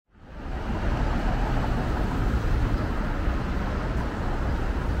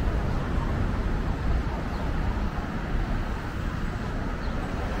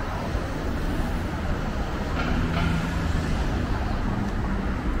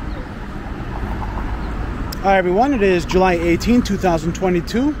Hi everyone, it is July 18,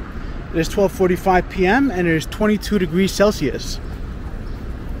 2022. It is 12:45 p.m. and it is 22 degrees Celsius.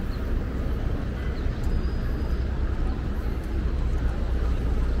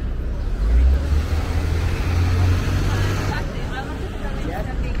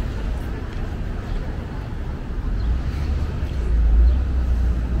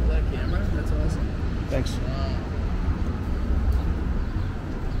 That's awesome. Thanks.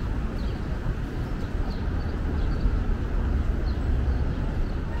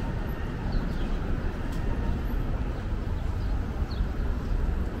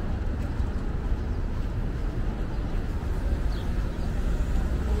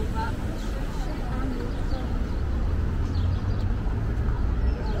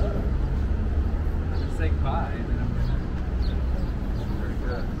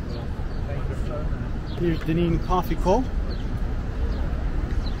 Here's Dineen Coffee Co.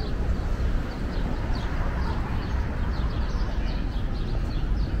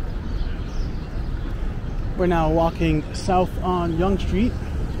 We're now walking south on Yonge Street.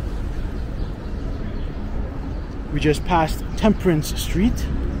 We just passed Temperance Street.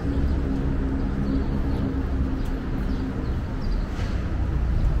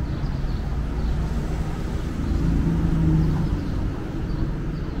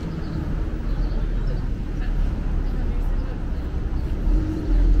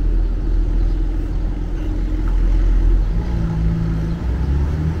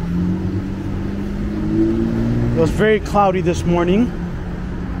 It was very cloudy this morning.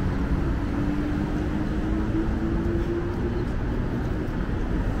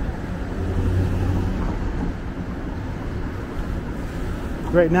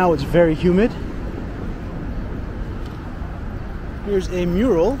 Right now it's very humid. Here's a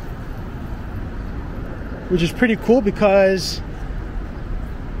mural, which is pretty cool because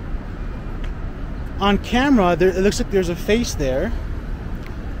on camera it looks like there's a face there,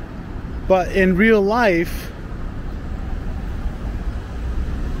 but in real life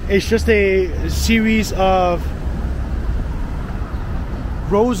it's just a series of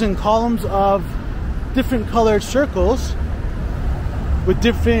rows and columns of different colored circles with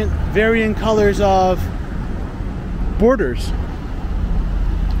different varying colors of borders.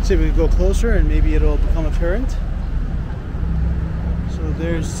 Let's see if we can go closer and maybe it'll become apparent. So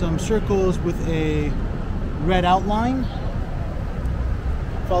there's some circles with a red outline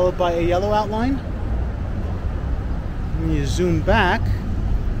followed by a yellow outline. When you zoom back,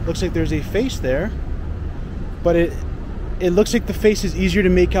 looks like there's a face there, but it looks like the face is easier to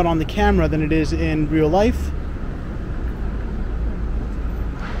make out on the camera than it is in real life.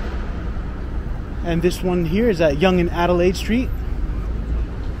 And this one here is at Yonge and Adelaide Street.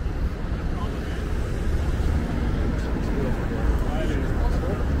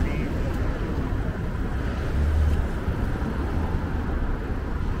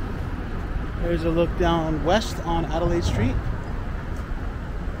 There's a look down west on Adelaide Street.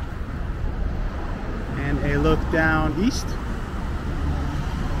 And a look down east.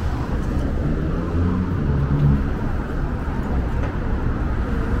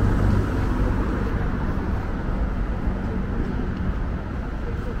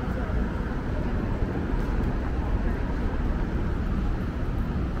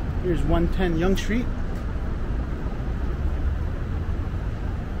 Here's 110 Yonge Street.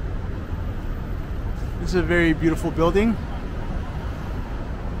 This is a very beautiful building.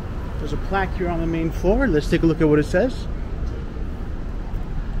 There's a plaque here on the main floor. Let's take a look at what it says.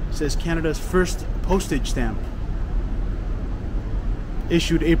 It says Canada's first postage stamp.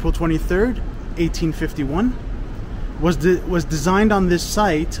 Issued April 23rd, 1851. Was designed on this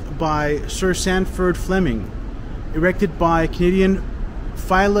site by Sir Sandford Fleming. Erected by Canadian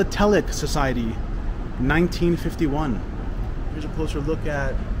Philatelic Society, 1951. Here's a closer look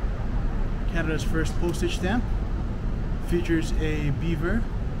at Canada's first postage stamp. Features a beaver.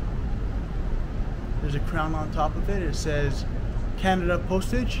 There's a crown on top of it. It says Canada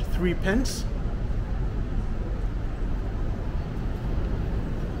Postage, 3 pence.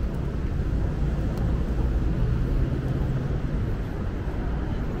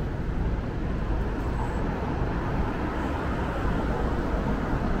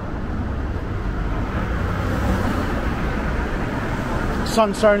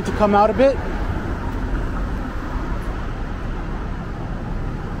 Sun's starting to come out a bit.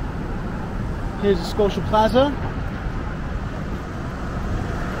 Here's the Scotia Plaza.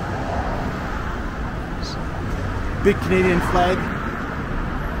 Big Canadian flag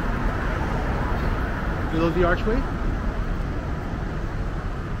below the archway.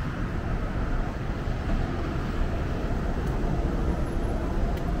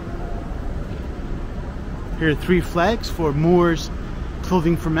 Here are 3 flags for Moore's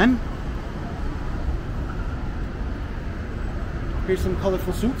Clothing for Men. Here's some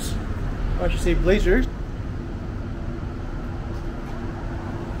colorful suits, or I should say blazers.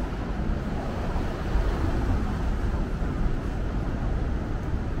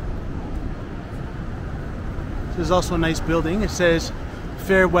 This is also a nice building. It says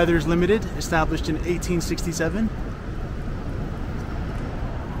Fair Weathers Limited, established in 1867.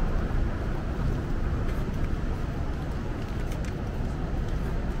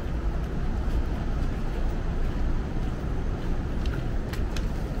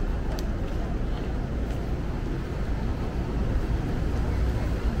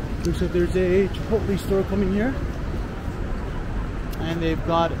 Looks like there's a Chipotle store coming here, and they've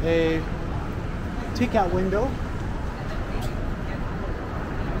got a takeout window.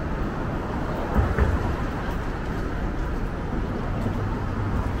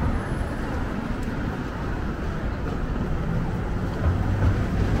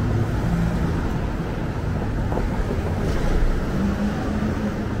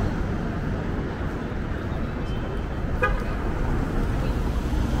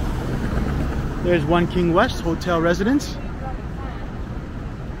 There's One King West Hotel Residence.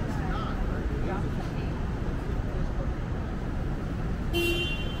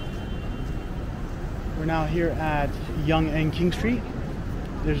 We're now here at Yonge and King Street.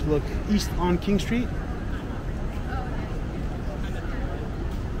 There's a look east on King Street.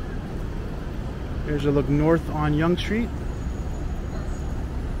 There's a look north on Yonge Street.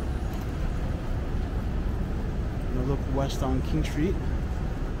 And a look west on King Street.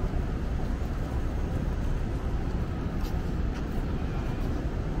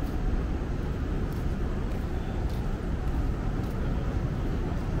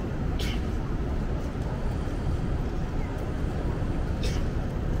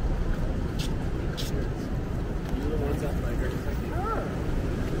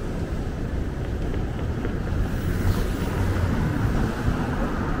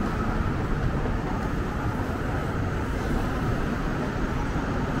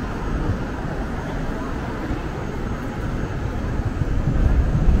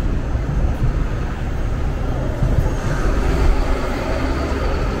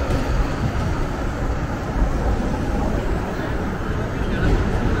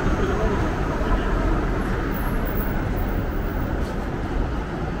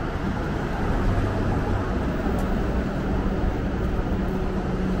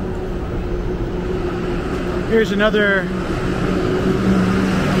 Here's another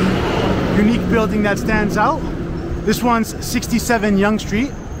unique building that stands out. This one's 67 Yonge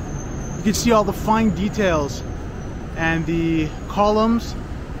Street. You can see all the fine details and the columns.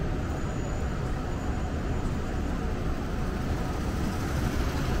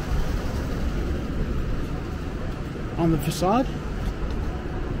 On the facade.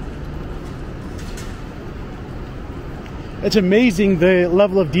 It's amazing the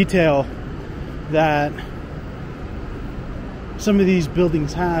level of detail that some of these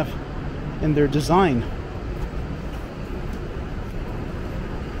buildings have in their design.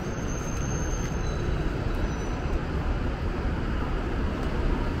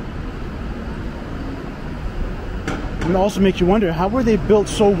 And it also makes you wonder, how were they built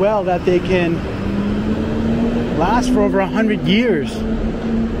so well that they can last for over 100 years?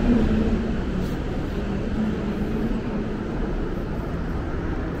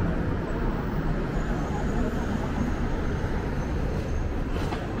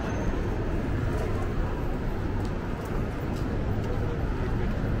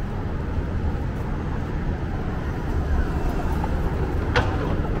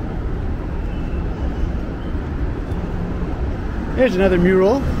 Here's another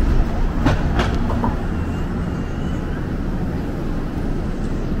mural.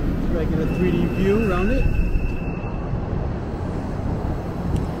 Try to get a 3D view around it.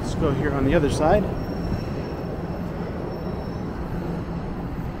 Let's go here on the other side.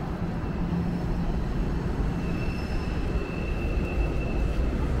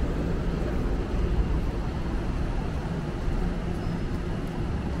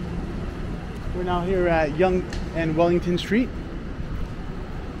 We're now here at Yonge and Wellington Street.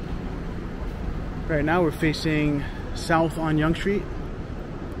 Right now we're facing south on Yonge Street.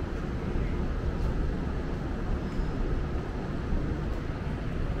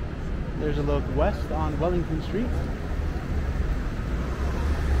 There's a look west on Wellington Street.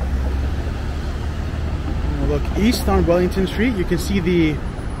 And a look east on Wellington Street. You can see the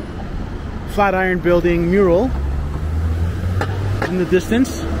Flatiron Building mural in the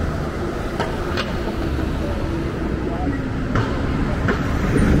distance.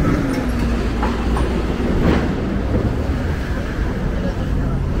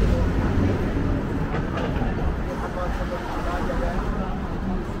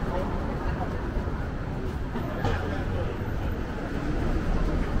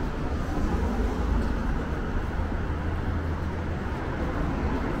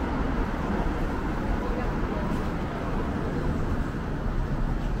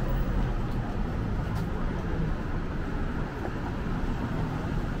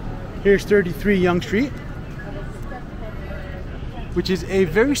 Here's 33 Yonge Street, which is a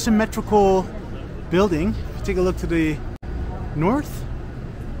very symmetrical building. If you take a look to the north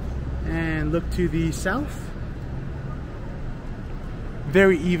and look to the south,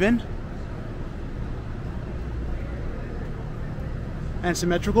 very even and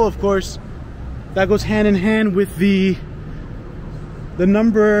symmetrical. Of course, that goes hand in hand with the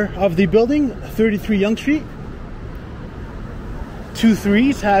number of the building, 33 Yonge Street. 2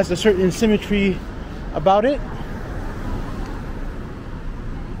 threes has a certain symmetry about it.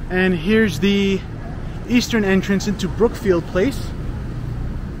 And here's the eastern entrance into Brookfield Place.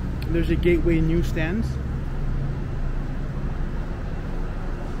 There's a Gateway newsstands.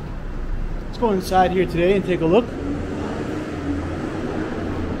 Let's go inside here today and take a look.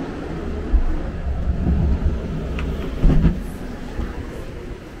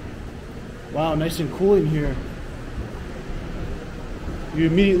 Wow, nice and cool in here. You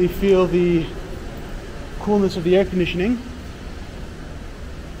immediately feel the coolness of the air conditioning.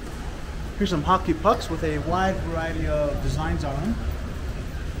 Here's some hockey pucks with a wide variety of designs on them.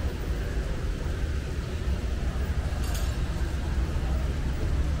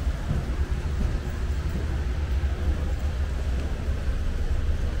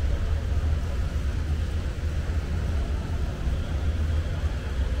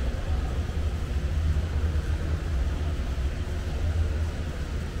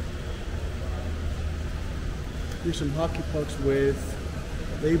 Here's some hockey pucks with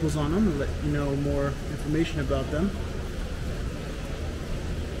labels on them to let you know more information about them.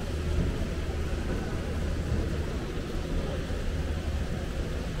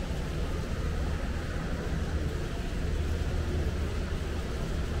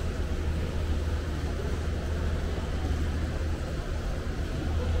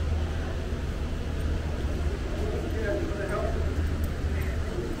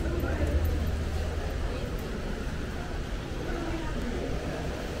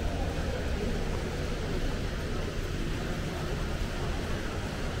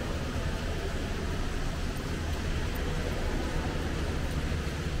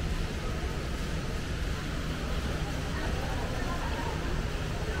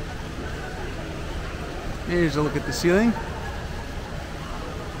 Here's a look at the ceiling.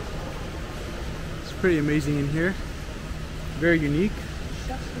 It's pretty amazing in here. Very unique.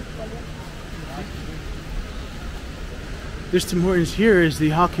 This Tim Hortons here is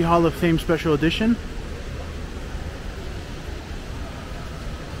the Hockey Hall of Fame Special Edition.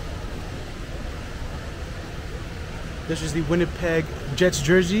 This is the Winnipeg Jets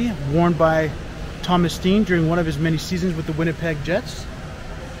jersey worn by Thomas Steen during one of his many seasons with the Winnipeg Jets.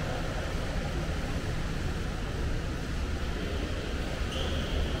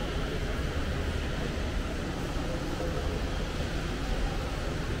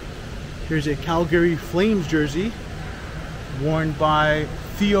 Here's a Calgary Flames jersey worn by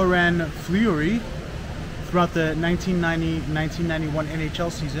Theoren Fleury throughout the 1990-1991 NHL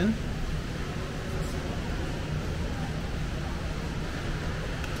season.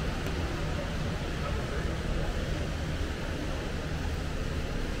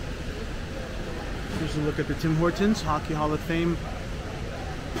 Here's a look at the Tim Hortons Hockey Hall of Fame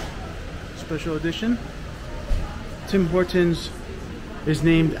Special Edition. Tim Hortons is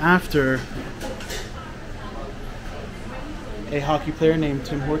named after a hockey player named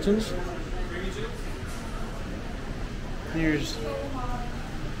Tim Hortons. Here's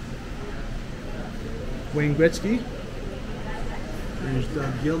Wayne Gretzky. There's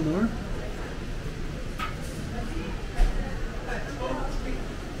Doug Gilmour.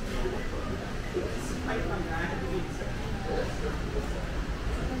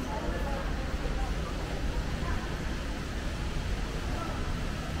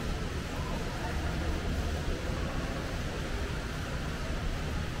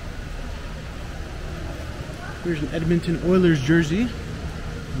 Here's an Edmonton Oilers jersey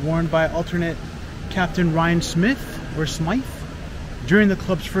worn by alternate captain Ryan Smith or Smythe during the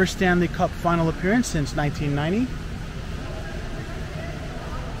club's first Stanley Cup final appearance since 1990.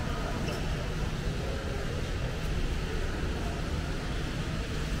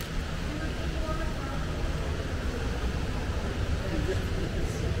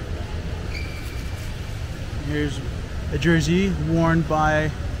 Here's a jersey worn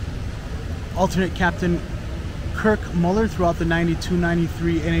by alternate captain Kirk Muller throughout the 92-93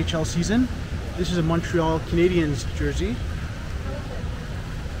 NHL season. This is a Montreal Canadiens jersey.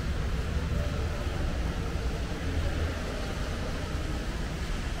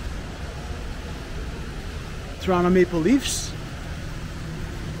 Toronto Maple Leafs.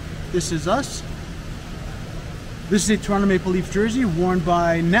 This is us. This is a Toronto Maple Leaf jersey worn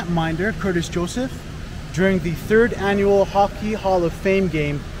by netminder Curtis Joseph during the 3rd annual Hockey Hall of Fame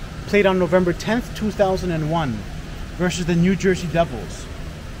game played on November 10th, 2001 versus the New Jersey Devils.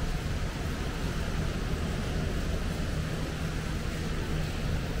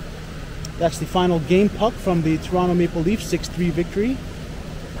 That's the final game puck from the Toronto Maple Leafs 6-3 victory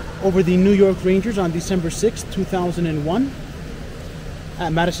over the New York Rangers on December 6, 2001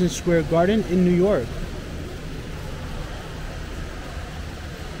 at Madison Square Garden in New York.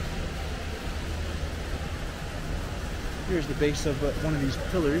 Here's the base of one of these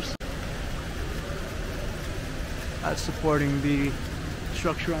pillars that's supporting the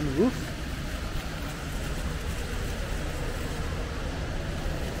structure on the roof.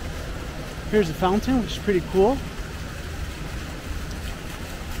 Here's the fountain, which is pretty cool.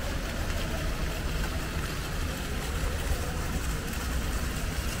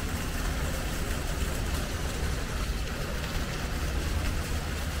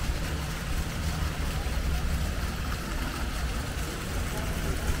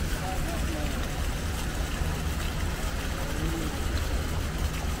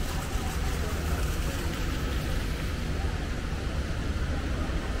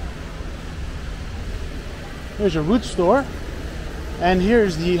 Here's a root store, and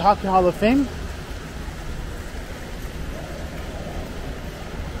here's the Hockey Hall of Fame.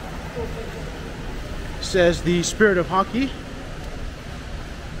 Says the spirit of hockey.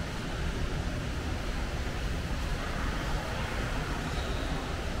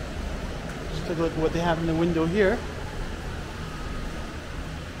 Just take a look at what they have in the window here.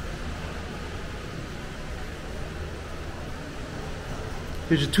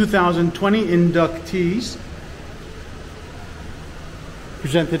 Here's the 2020 inductees,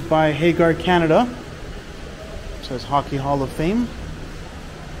 presented by Hagar Canada. It says Hockey Hall of Fame.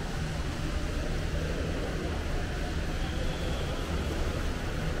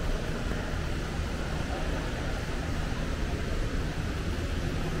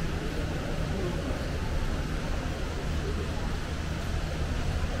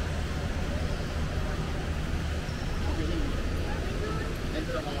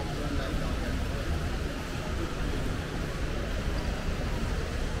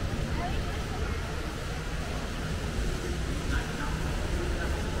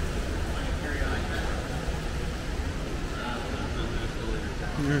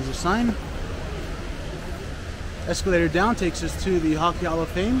 There's a sign. Escalator down takes us to the Hockey Hall of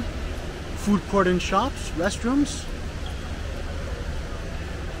Fame. Food court and shops, restrooms.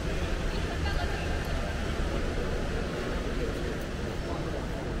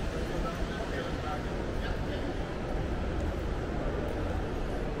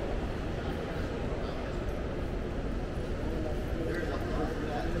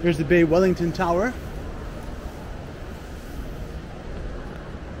 Here's the Bay Wellington Tower.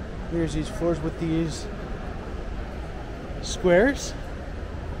 Here's these floors with these square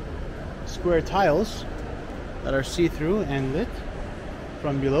tiles that are see-through and lit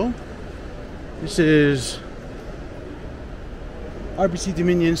from below. This is RBC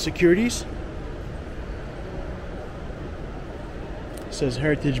Dominion Securities. It says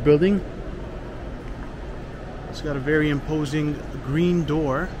Heritage Building. It's got a very imposing green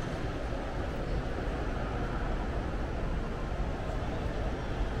door.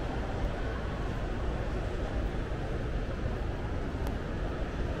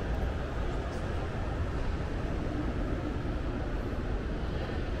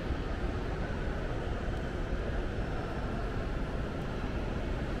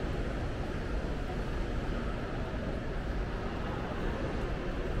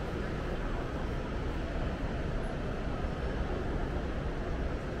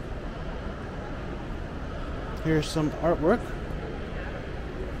 Here's some artwork.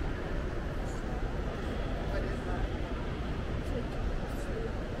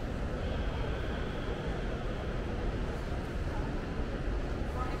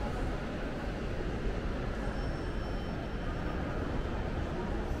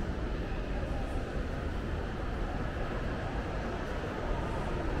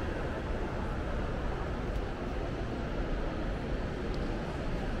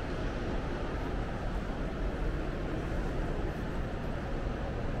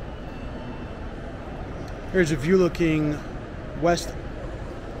 Here's a view looking west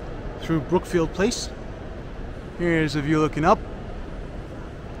through Brookfield Place. Here's a view looking up.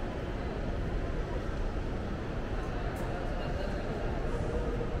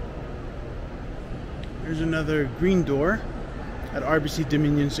 Here's another green door at RBC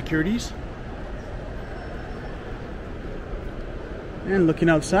Dominion Securities. And looking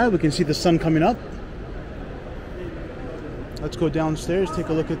outside, we can see the sun coming up. Let's go downstairs, take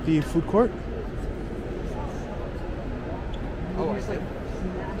a look at the food court. Oh, I see.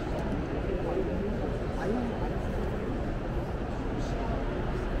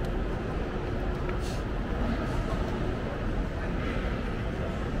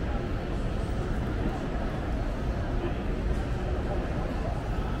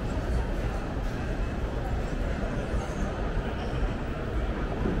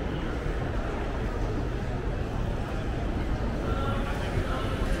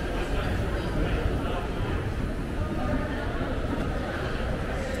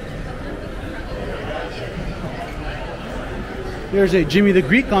 There's a Jimmy the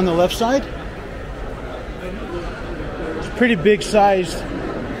Greek on the left side. It's a pretty big sized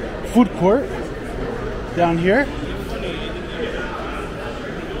food court down here.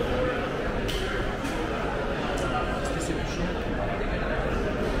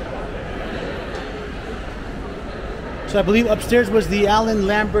 So I believe upstairs was the Alan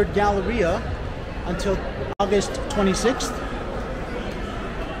Lambert Galleria until August 26th.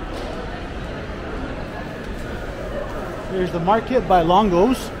 There's the market by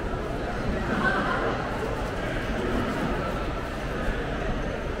Longo's.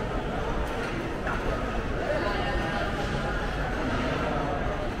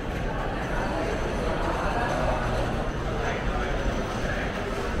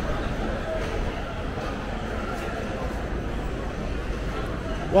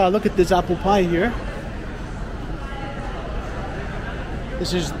 Wow, look at this apple pie here.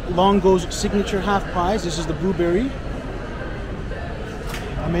 This is Longo's signature half pies. This is the blueberry.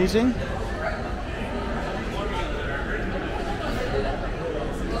 Amazing.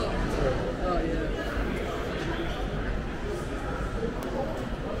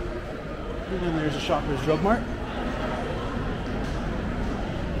 And then there's a Shoppers Drug Mart.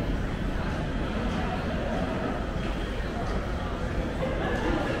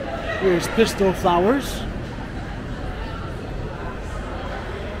 Here's Pistol Flowers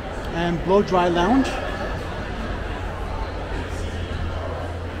and Blow Dry Lounge.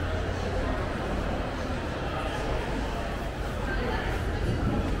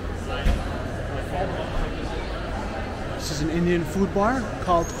 This is an Indian food bar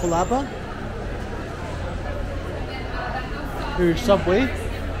called Calatrava. Here's Subway,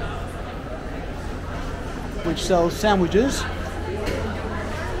 which sells sandwiches.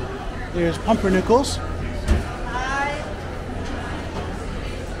 There's Pumpernickel's.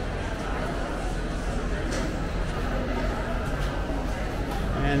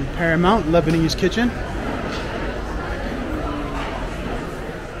 And Paramount Lebanese Kitchen.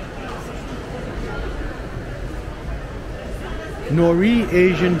 Nori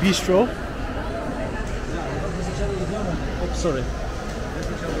Asian Bistro. Oh, sorry.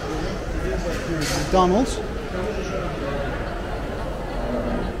 Here's McDonald's.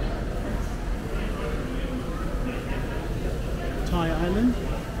 Thai Island.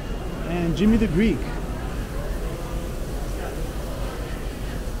 And Jimmy the Greek.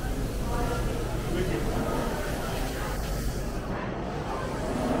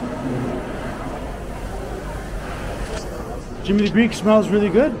 Jimmy the Greek smells really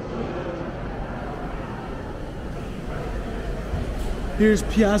good. Here's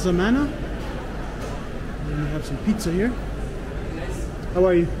Piazza Mana. And we have some pizza here. How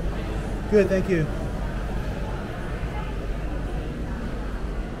are you? Good, thank you.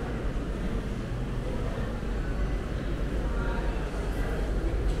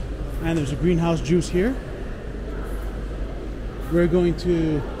 And there's a greenhouse juice here. We're going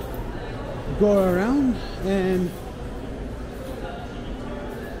to go around and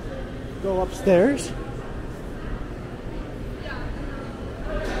go upstairs.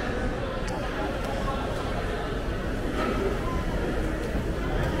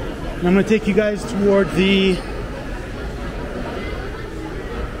 And I'm going to take you guys toward the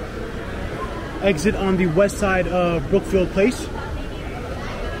exit on the west side of Brookfield Place.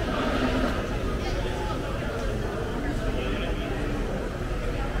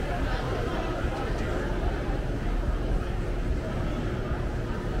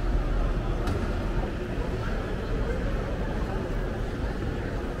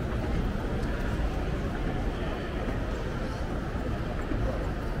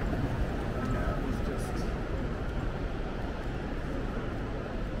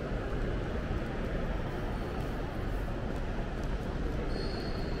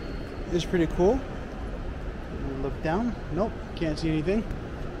 It's pretty cool. Look down. Nope, can't see anything.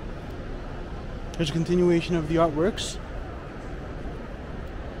 There's a continuation of the artworks.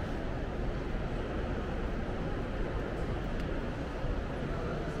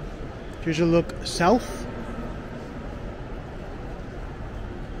 Here's a look south.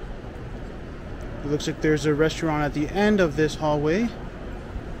 It looks like there's a restaurant at the end of this hallway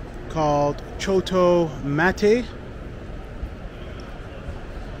called Chotto Mate.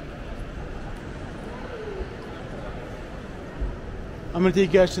 I'm going to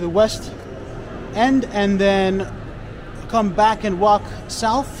take you guys to the west end and then come back and walk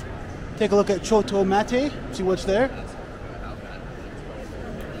south. Take a look at Chotto Mate, see what's there.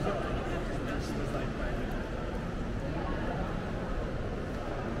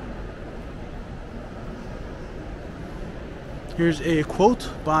 Here's a quote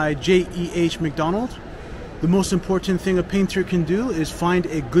by J.E.H. MacDonald. The most important thing a painter can do is find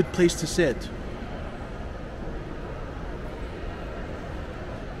a good place to sit.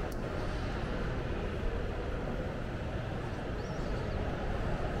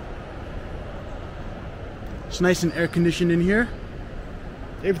 It's nice and air conditioned in here.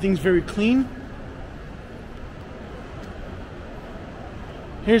 Everything's very clean.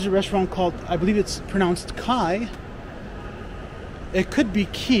 Here's a restaurant called, I believe it's pronounced Kai. It could be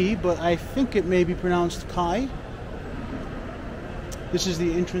Key, but I think it may be pronounced Kai. This is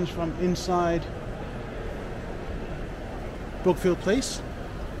the entrance from inside Brookfield Place.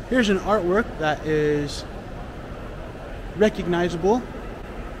 Here's an artwork that is recognizable.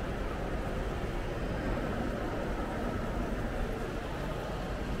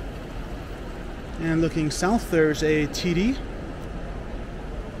 And looking south, there's a TD.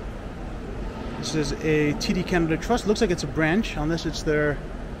 This is a TD Canada Trust. Looks like it's a branch, unless it's their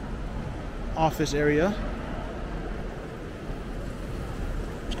office area.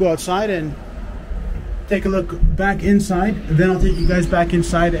 Let's go outside and take a look back inside. And then I'll take you guys back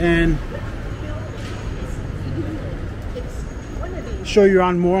inside and show you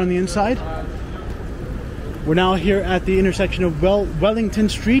around more on the inside. We're now here at the intersection of Wellington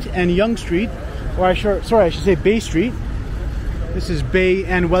Street and Yonge Street. Or I should say Bay Street. This is Bay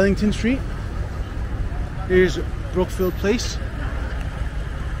and Wellington Street. Here's Brookfield Place.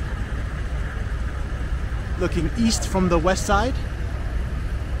 Looking east from the west side.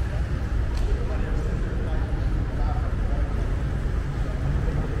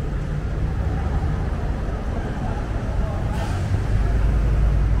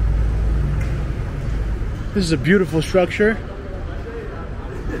 This is a beautiful structure.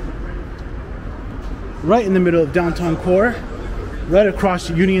 Right in the middle of downtown core, right across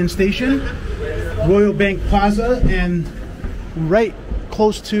Union Station, Royal Bank Plaza, and right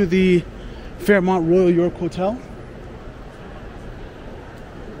close to the Fairmont Royal York Hotel.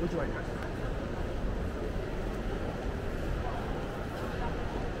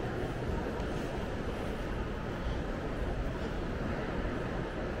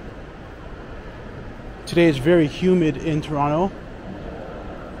 Today is very humid in Toronto.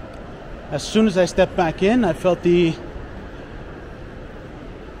 As soon as I stepped back in, I felt the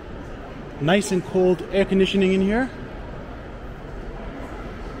nice and cold air conditioning in here.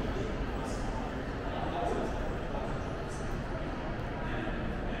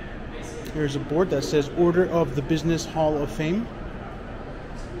 Here's a board that says Order of the Business Hall of Fame.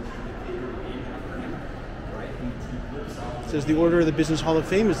 It says the Order of the Business Hall of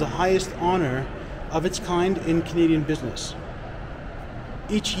Fame is the highest honor of its kind in Canadian business.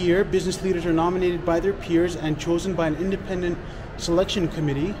 Each year, business leaders are nominated by their peers and chosen by an independent selection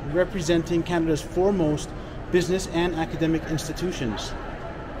committee representing Canada's foremost business and academic institutions.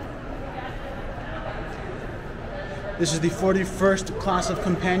 This is the 41st class of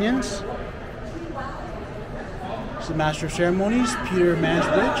companions. This is the Master of Ceremonies, Peter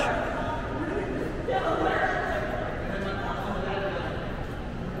Mansbridge.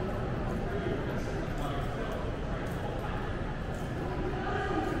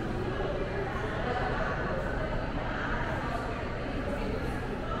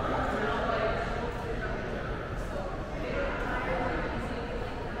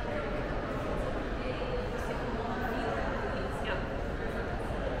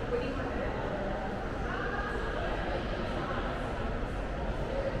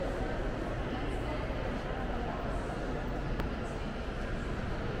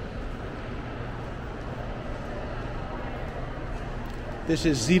 This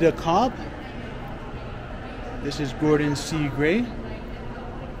is Zeta Cobb. This is Gordon C. Gray.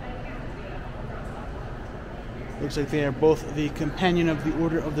 Looks like they are both the Companion of the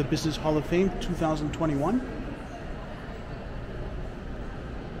Order of the Business Hall of Fame 2021.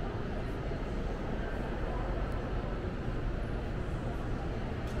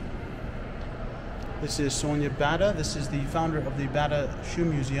 This is Sonia Bada. This is the founder of the Bada Shoe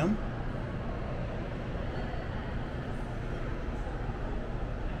Museum.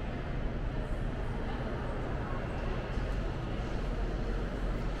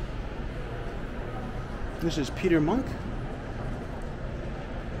 This is Peter Monk.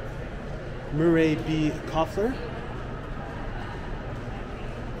 Murray B. Koffler.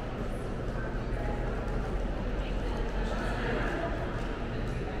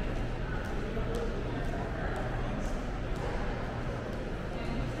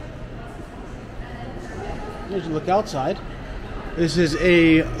 Here's a look outside. This is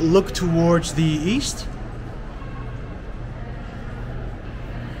a look towards the east.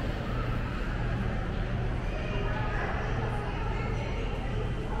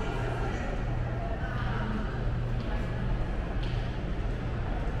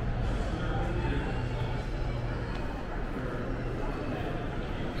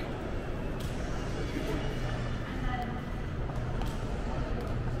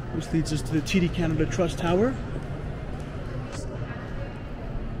 This leads us to the TD Canada Trust Tower.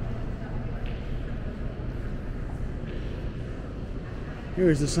 Here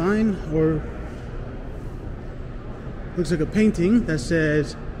is the sign, or looks like a painting that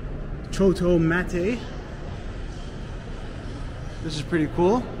says Chotto Mate. This is pretty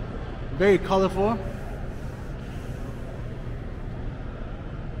cool, very colorful.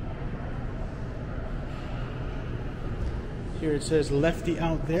 Here it says Lefty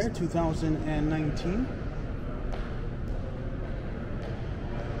Out There 2019.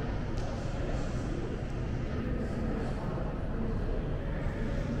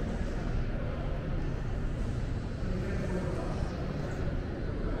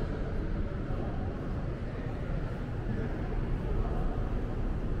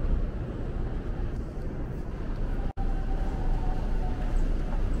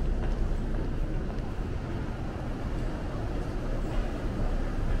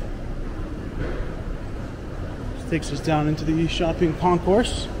 Takes us down into the shopping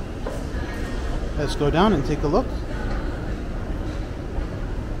concourse. Let's go down and take a look.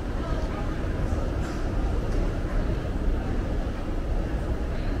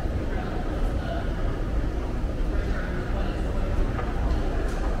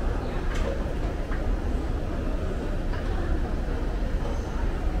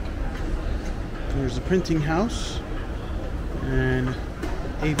 There's the printing house and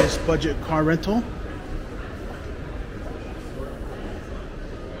Avis Budget Car Rental.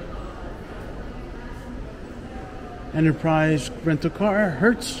 Enterprise rental car,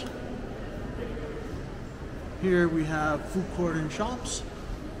 Hertz. Here we have food court and shops.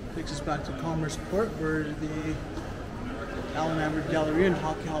 Takes us back to Commerce Court, where the Allen Ambert Galleria and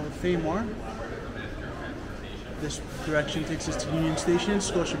Hockey Hall of Fame are. This direction takes us to Union Station,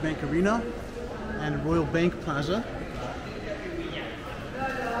 Scotiabank Arena, and Royal Bank Plaza.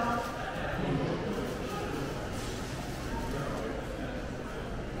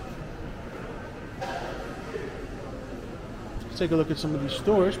 Take a look at some of these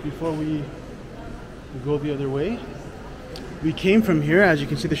stores before we go the other way. We came from here, as you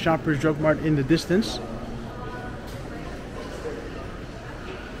can see the Shoppers Drug Mart in the distance.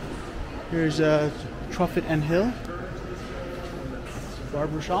 Here's Truffet and Hill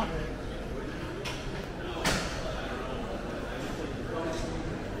barber shop.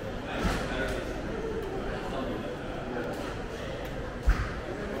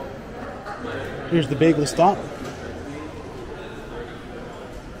 Here's the bagel stop.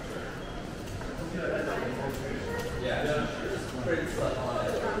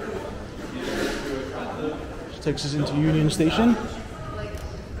 Takes us into Union Station.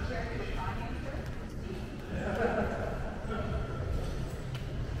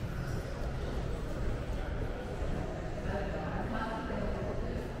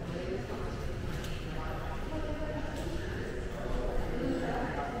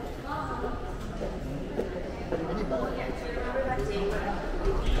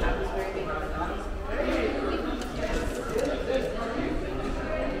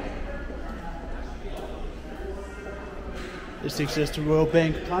 This takes us to Royal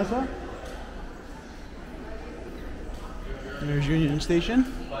Bank Plaza. There's Union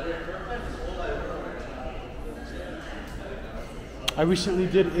Station. I recently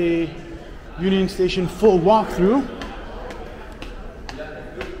did a Union Station full walkthrough.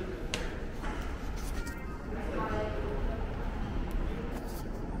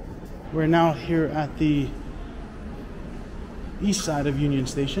 We're now here at the east side of Union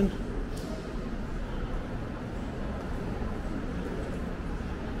Station.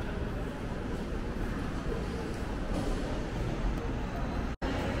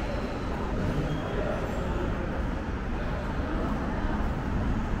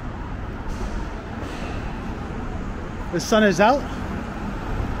 The sun is out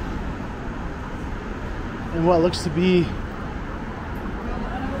in what looks to be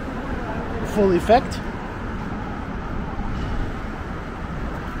full effect.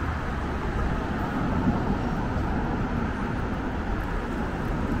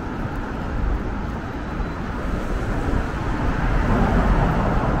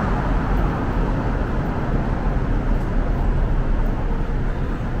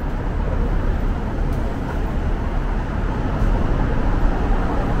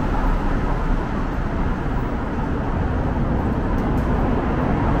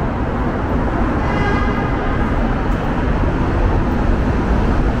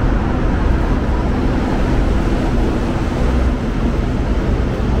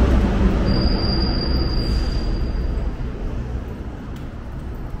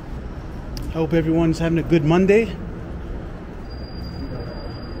 I hope everyone's having a good Monday.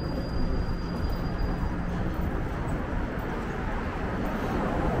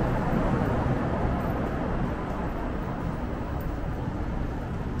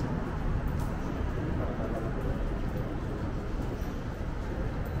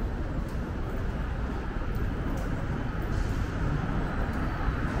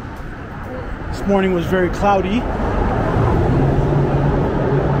 This morning was very cloudy.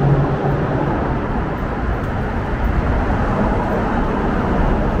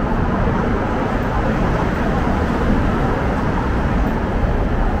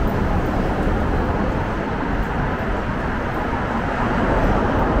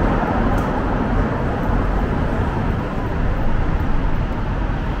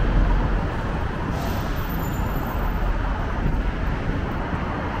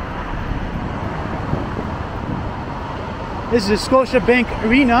 This is Scotiabank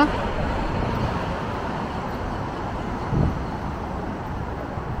Arena.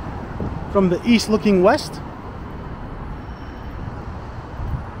 From the east looking west.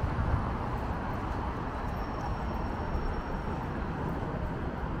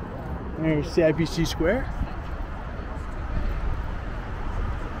 There's CIBC Square.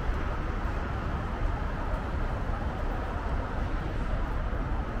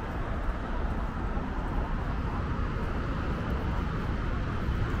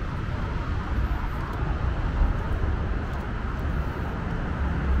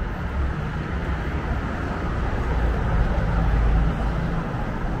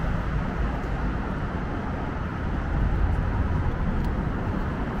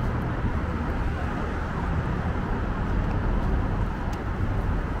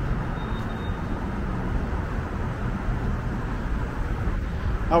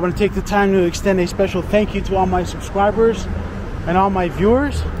 I want to take the time to extend a special thank you to all my subscribers and all my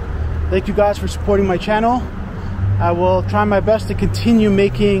viewers. Thank you guys for supporting my channel. I will try my best to continue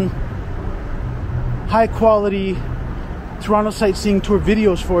making high quality Toronto sightseeing tour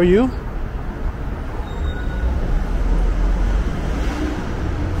videos for you.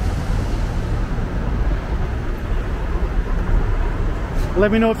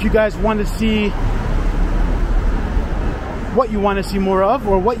 Let me know if you guys want to see what you want to see more of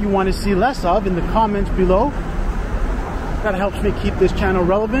or what you want to see less of in the comments below. That helps me keep this channel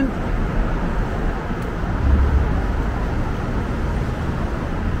relevant.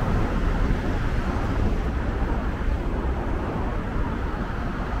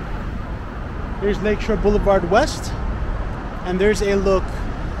 Here's Lakeshore Boulevard West, and there's a look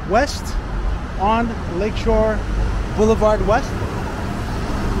west on Lakeshore Boulevard West.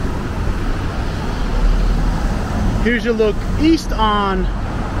 Here's a look east on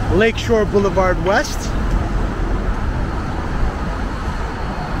Lakeshore Boulevard West.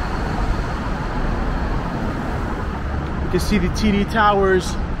 You can see the TD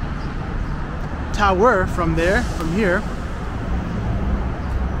Towers tower from there, from here.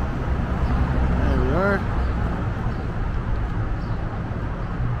 There we are.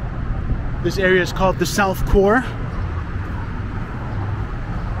 This area is called the South Core.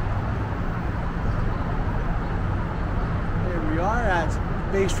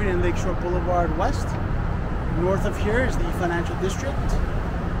 Bay Street and Lakeshore Boulevard West. North of here is the Financial District.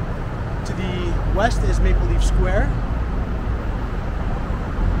 To the west is Maple Leaf Square.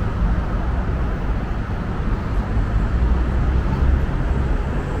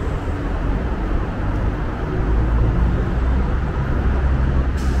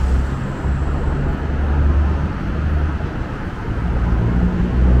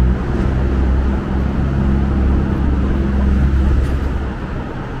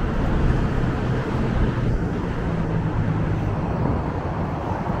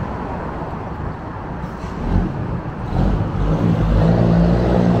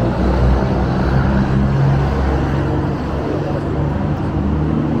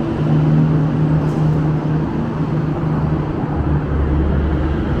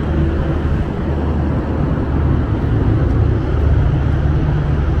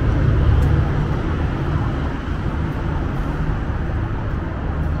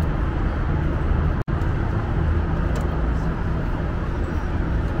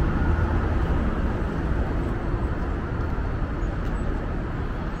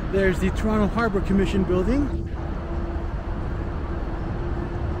 There's the Toronto Harbour Commission building.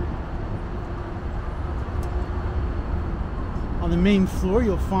 On the main floor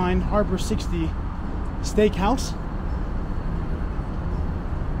you'll find Harbour 60 Steakhouse.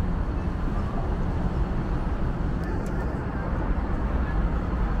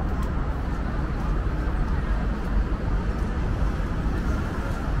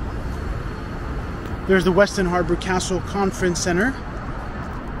 There's the Westin Harbour Castle Conference Center.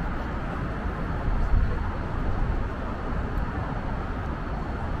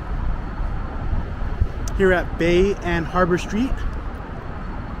 Here at Bay and Harbour Street.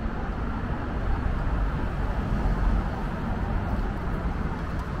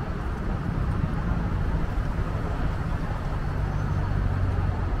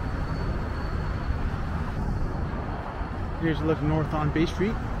 Here's a look north on Bay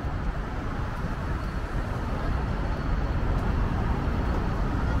Street.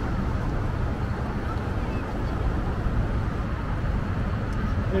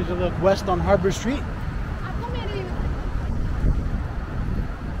 Here's a look west on Harbour Street.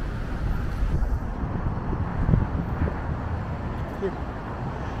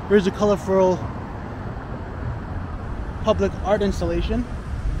 Here's a colorful public art installation.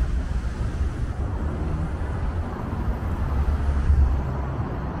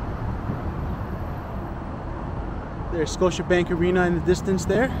 There's Scotiabank Arena in the distance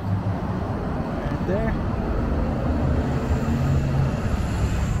there. Right there.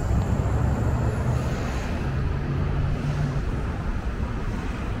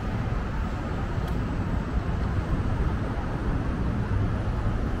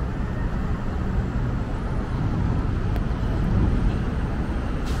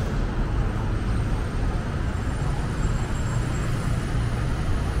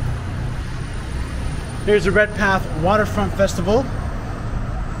 Here's the Redpath Waterfront Festival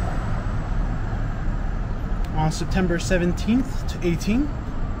on September 17th to 18th.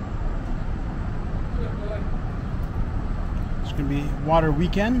 It's going to be water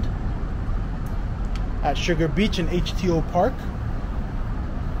weekend at Sugar Beach and HTO Park.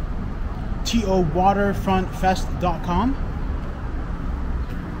 TOWaterfrontfest.com.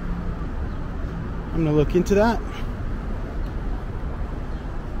 I'm going to look into that.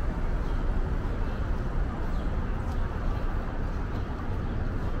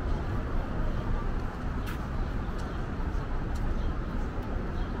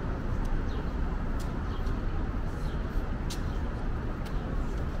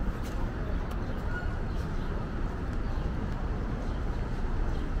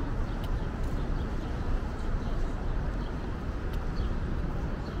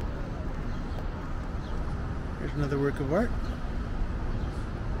 Here's another work of art.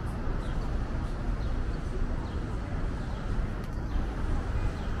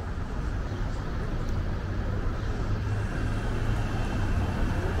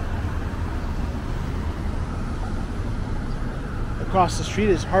 Across the street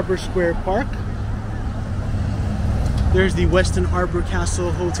is Harbour Square Park. There's the Westin Harbour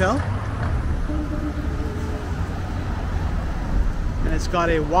Castle Hotel. And it's got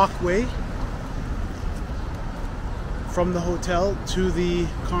a walkway from the hotel to the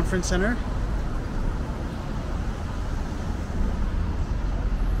conference center.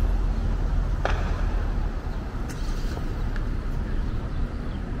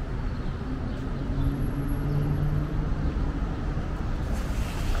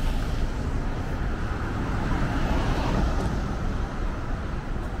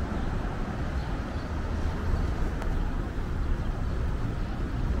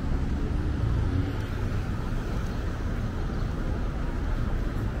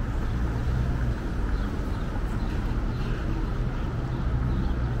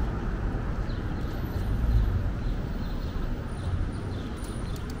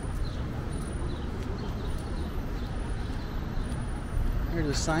 Here's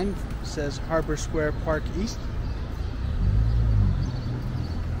a sign that says Harbour Square Park East.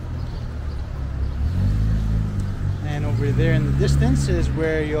 And over there in the distance is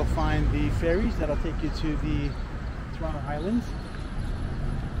where you'll find the ferries that'll take you to the Toronto Highlands.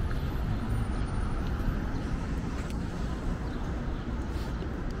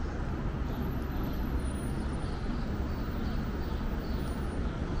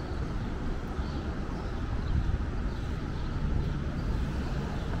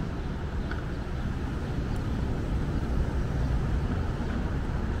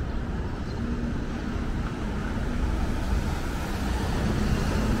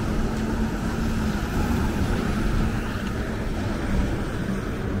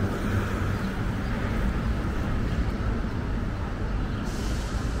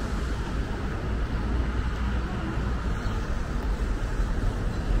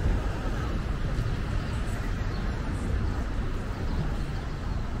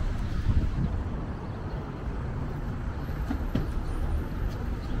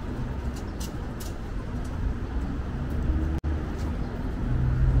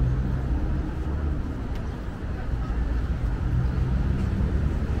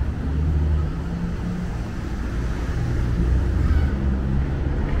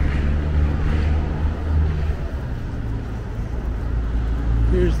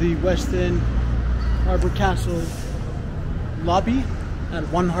 the Westin Harbour Castle lobby at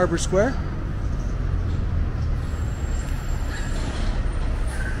 1 Harbour Square.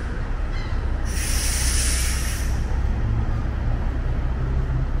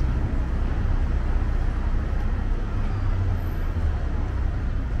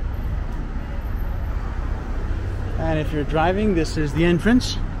 And if you're driving, this is the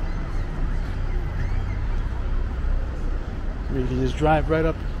entrance. You can just drive right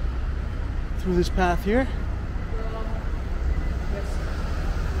up through this path here.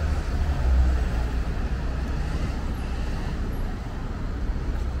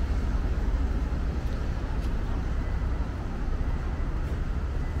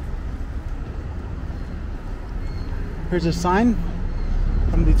 Here's a sign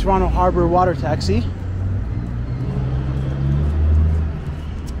from the Toronto Harbour water taxi.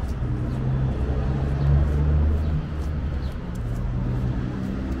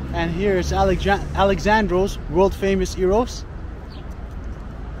 And here's Alexandro's world famous Eros.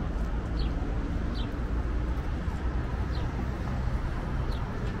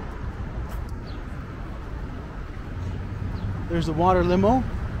 There's the water limo.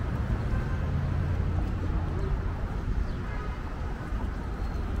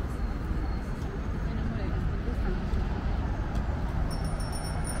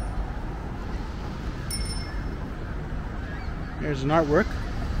 Here's an artwork.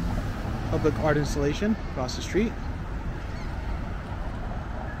 Public art installation across the street.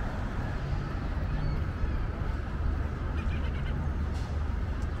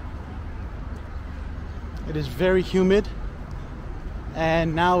 It is very humid,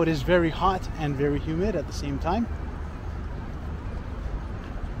 and now it is very hot and very humid at the same time.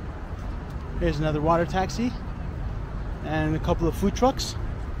 Here's another water taxi and a couple of food trucks.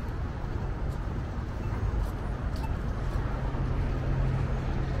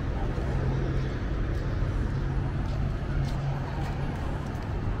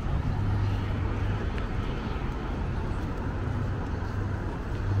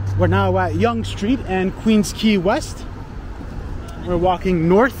 We're now at Yonge Street and Queens Quay West. We're walking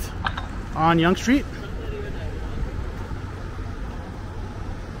north on Yonge Street.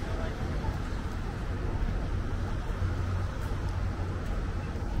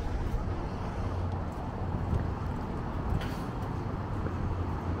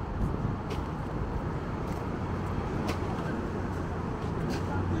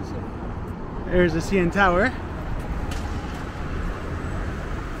 There's the CN Tower.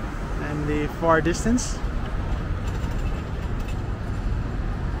 In the far distance.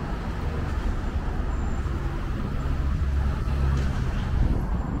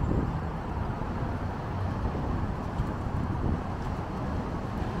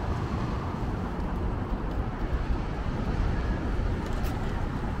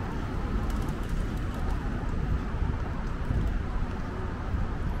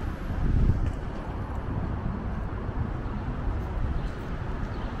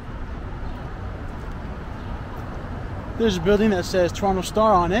 There's a building that says Toronto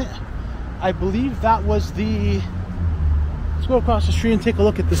Star on it. I believe that was the... Let's go across the street and take a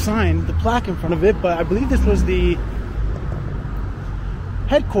look at the sign, the plaque in front of it, but I believe this was the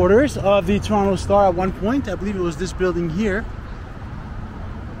headquarters of the Toronto Star at one point. I believe it was this building here.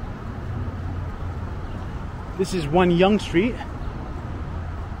 This is 1 Yonge Street.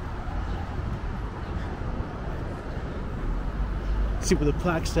 Let's see what the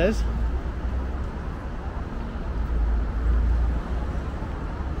plaque says.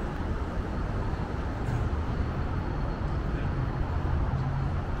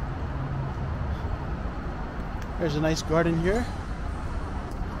 There's a nice garden here.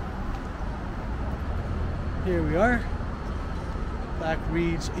 Here we are. Plaque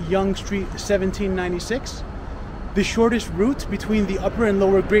reads Yonge Street 1796. The shortest route between the upper and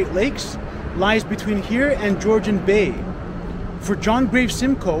lower Great Lakes lies between here and Georgian Bay. For John Graves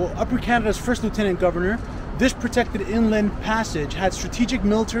Simcoe, Upper Canada's first Lieutenant Governor, this protected inland passage had strategic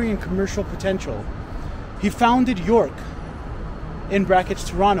military and commercial potential. He founded York, in brackets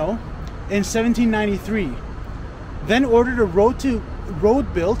Toronto, in 1793. Then ordered a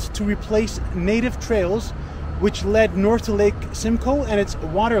road built to replace native trails which led north to Lake Simcoe and its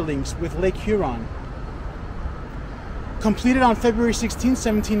water links with Lake Huron. Completed on February 16,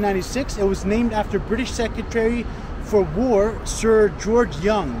 1796, it was named after British Secretary for War Sir George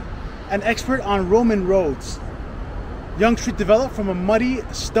Yonge, an expert on Roman roads. Yonge Street developed from a muddy,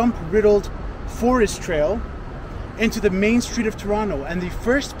 stump-riddled forest trail into the main street of Toronto and the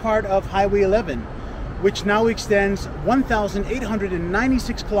first part of Highway 11, which now extends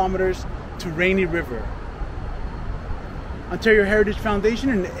 1,896 kilometers to Rainy River. Ontario Heritage Foundation,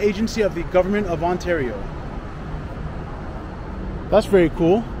 an agency of the Government of Ontario. That's very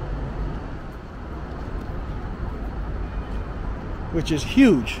cool. Which is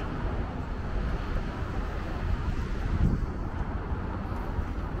huge.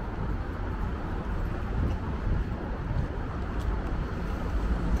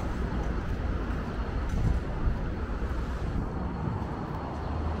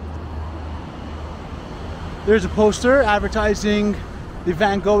 There's a poster advertising the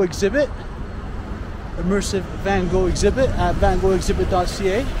Van Gogh exhibit, immersive Van Gogh exhibit at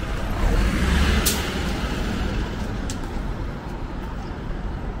vangoghexhibit.ca.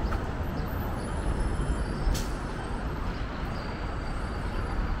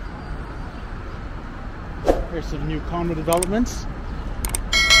 Here's some new condo developments.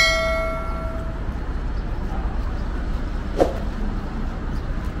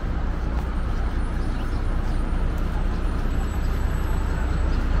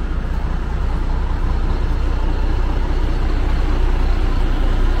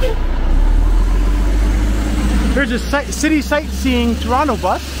 There's a city sightseeing Toronto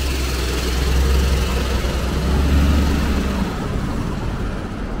bus.